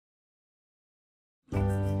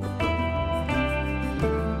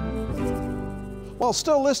While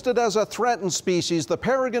still listed as a threatened species, the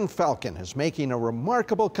Peregrine Falcon is making a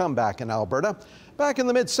remarkable comeback in Alberta. Back in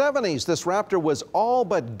the mid-70s, this raptor was all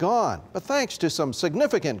but gone, but thanks to some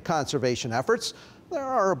significant conservation efforts, there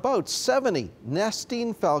are about 70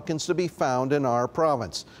 nesting falcons to be found in our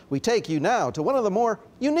province. We take you now to one of the more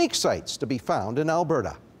unique sites to be found in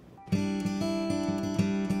Alberta.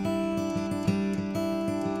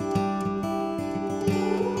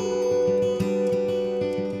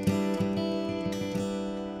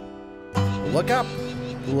 Look up.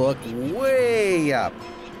 Look way up.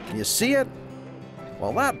 Can you see it?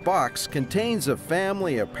 Well, that box contains a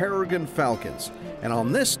family of peregrine falcons. And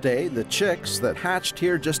on this day, the chicks that hatched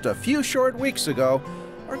here just a few short weeks ago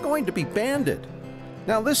are going to be banded.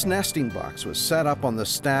 Now, this nesting box was set up on the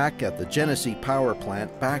stack at the Genesee power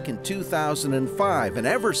plant back in 2005. And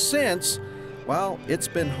ever since, well, it's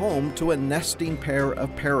been home to a nesting pair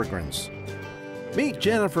of peregrines. Meet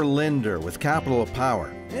Jennifer Linder with Capital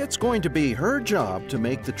Power. It's going to be her job to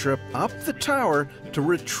make the trip up the tower to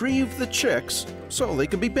retrieve the chicks so they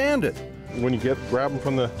can be banded. When you grab them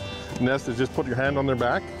from the nest, just put your hand on their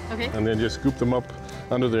back, okay, and then just scoop them up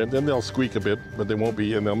under there. Then they'll squeak a bit, but they won't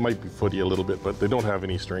be, and they might be footy a little bit, but they don't have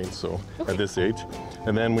any strains, so okay, at this age.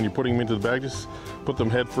 And then when you're putting them into the bag, just put them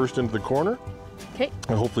head first into the corner, okay,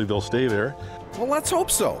 and hopefully they'll stay there. Well, let's hope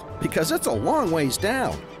so, because it's a long ways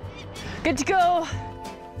down. Good to go.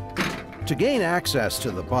 To gain access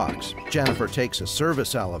to the box, Jennifer takes a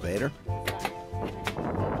service elevator.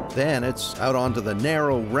 Then it's out onto the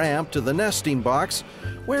narrow ramp to the nesting box,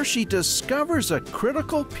 where she discovers a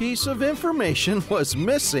critical piece of information was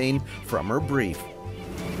missing from her brief.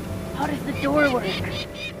 How does the door work?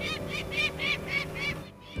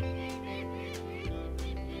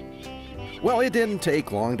 Well, it didn't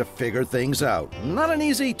take long to figure things out. Not an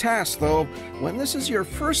easy task, though, when this is your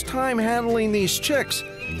first time handling these chicks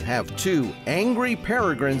and you have two angry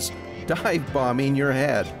peregrines dive bombing your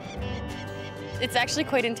head. It's actually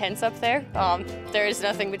quite intense up there. There is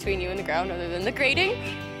nothing between you and the ground other than the grating.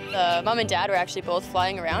 Mom and Dad were actually both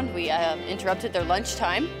flying around. We interrupted their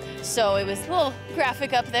lunchtime, so it was a little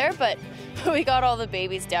graphic up there, but we got all the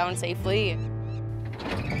babies down safely.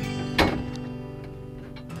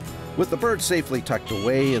 With the bird safely tucked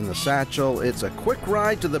away in the satchel, it's a quick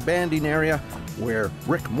ride to the banding area where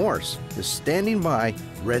Rick Morse is standing by,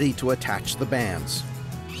 ready to attach the bands.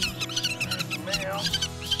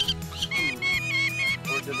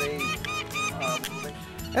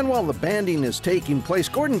 And while the banding is taking place,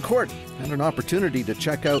 Gordon Court had an opportunity to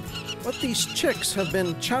check out what these chicks have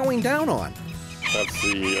been chowing down on. That's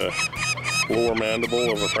the lower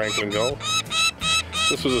mandible of a Franklin gull.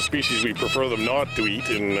 This was a species we prefer them not to eat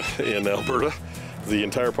in Alberta. The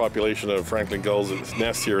entire population of Franklin gulls that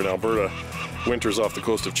nest here in Alberta winters off the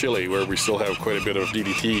coast of Chile, where we still have quite a bit of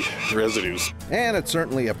DDT residues. And it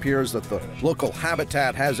certainly appears that the local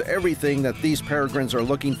habitat has everything that these peregrines are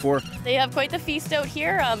looking for. They have quite the feast out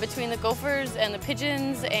here between the gophers and the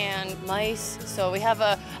pigeons and mice. So we have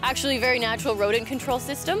a actually very natural rodent control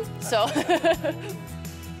system. So.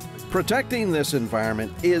 Protecting this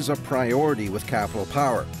environment is a priority with Capital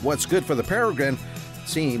Power. What's good for the peregrine, it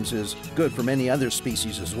seems, is good for many other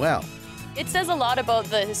species as well. It says a lot about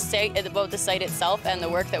the site itself and the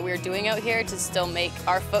work that we're doing out here to still make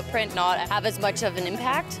our footprint not have as much of an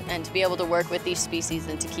impact and to be able to work with these species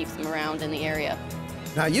and to keep them around in the area.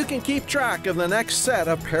 Now you can keep track of the next set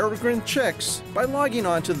of peregrine chicks by logging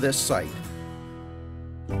on to this site.